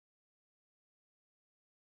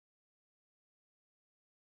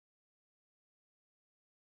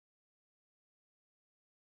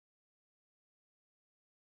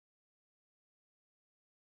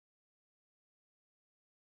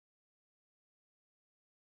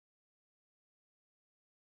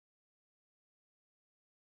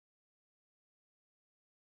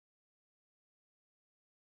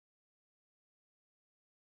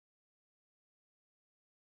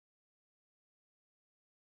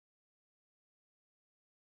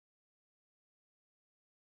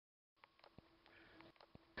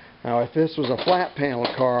Now if this was a flat panel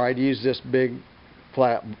car, I'd use this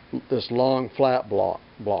long flat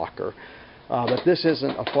blocker. But this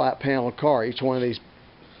isn't a flat panel car. Each one of these,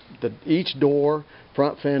 each door,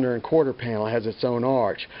 front fender, and quarter panel has its own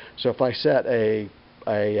arch. So if I set a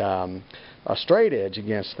straight edge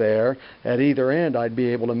against there, at either end I'd be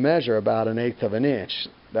able to measure about 1/8 of an inch.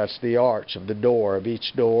 That's the arch of the door, of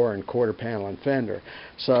each door and quarter panel and fender.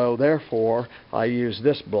 So therefore I use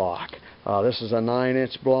this block. This is a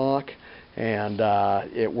 9-inch block, and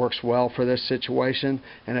it works well for this situation.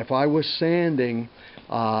 And if I was sanding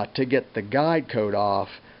to get the guide coat off,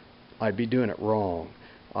 I'd be doing it wrong.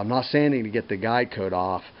 I'm not sanding to get the guide coat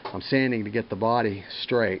off. I'm sanding to get the body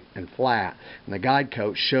straight and flat. And the guide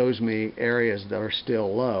coat shows me areas that are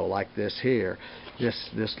still low, like this here.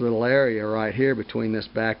 This little area right here between this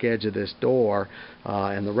back edge of this door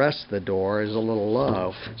and the rest of the door is a little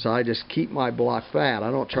low. So I just keep my block flat.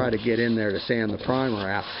 I don't try to get in there to sand the primer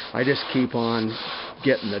out. I just keep on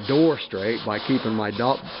getting the door straight by keeping my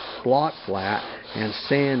block flat and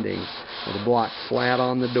sanding with the block flat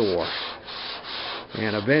on the door.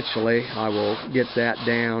 And eventually I will get that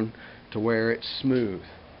down to where it's smooth.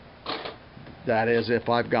 That is, if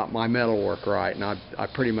I've got my metal work right, and I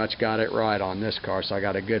pretty much got it right on this car, so I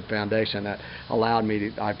got a good foundation that allowed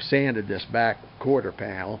me to, I've sanded this back quarter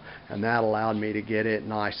panel, and that allowed me to get it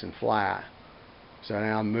nice and flat. So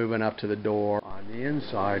now I'm moving up to the door. On the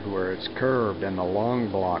inside where it's curved and the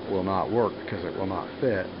long block will not work because it will not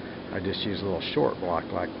fit, I just use a little short block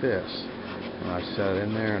like this. And I set it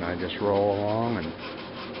in there and I just roll along and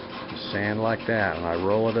sand like that, and I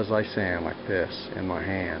roll it as I sand like this in my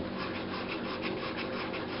hand.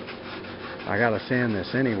 I gotta sand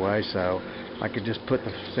this anyway, so I could just put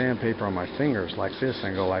the sandpaper on my fingers like this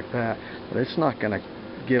and go like that, but it's not gonna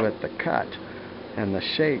give it the cut and the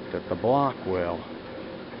shape that the block will.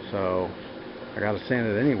 So I gotta sand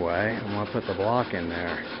it anyway. I'm gonna put the block in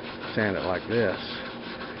there, sand it like this.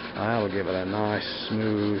 That'll give it a nice,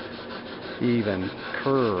 smooth, even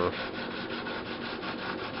curve.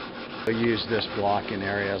 I use this block in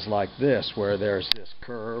areas like this where there's this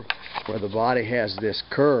curve, where the body has this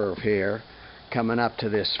curve here coming up to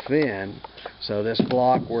this fin. So this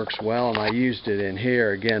block works well, and I used it in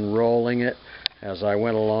here, again rolling it as I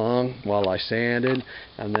went along while I sanded.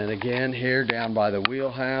 And then again here down by the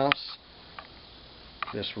wheelhouse,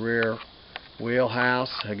 this rear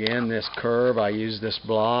wheelhouse, again this curve, I use this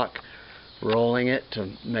block, rolling it to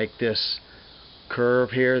make this curve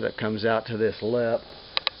here that comes out to this lip.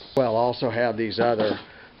 Well, I also have these other,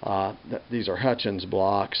 these are Hutchins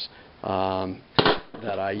blocks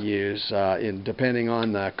that I use. Depending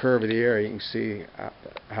on the curve of the area, you can see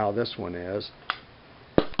how this one is.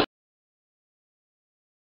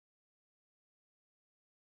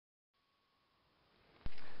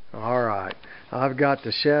 Alright, I've got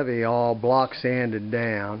the Chevy all block sanded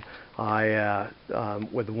down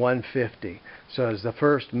with 150. So it's the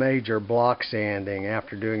first major block sanding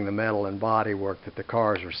after doing the metal and body work that the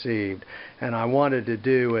car's received. And I wanted to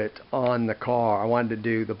do it on the car. I wanted to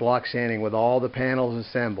do the block sanding with all the panels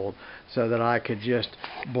assembled so that I could just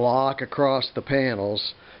block across the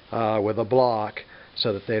panels with a block,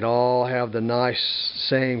 so that they'd all have the nice,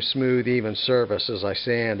 same smooth, even surface as I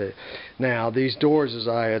sanded. Now, these doors, as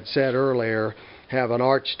I had said earlier, have an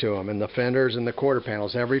arch to them, and the fenders and the quarter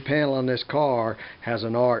panels. Every panel on this car has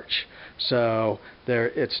an arch. So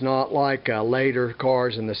it's not like later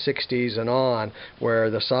cars in the 60s and on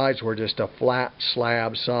where the sides were just a flat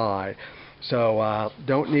slab side. So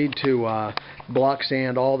don't need to block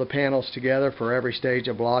sand all the panels together for every stage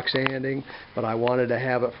of block sanding, but I wanted to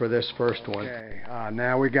have it for this first one. Okay,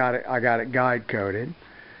 now I got it guide coated,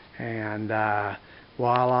 and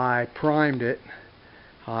while I primed it,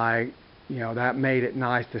 that made it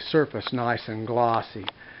nice, the surface nice and glossy.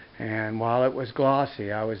 And while it was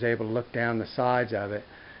glossy, I was able to look down the sides of it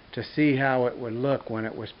to see how it would look when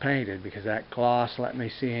it was painted, because that gloss let me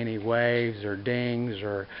see any waves or dings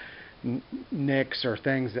or nicks or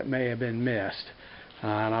things that may have been missed.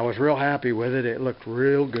 And I was real happy with it. It looked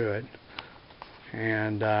real good.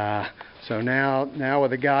 And so now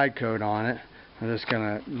with a guide coat on it, I'm just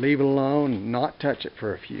going to leave it alone and not touch it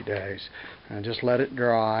for a few days, and just let it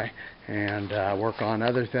dry and work on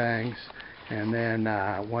other things. And then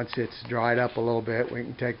once it's dried up a little bit, we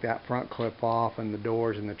can take that front clip off and the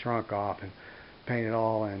doors and the trunk off and paint it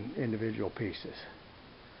all in individual pieces.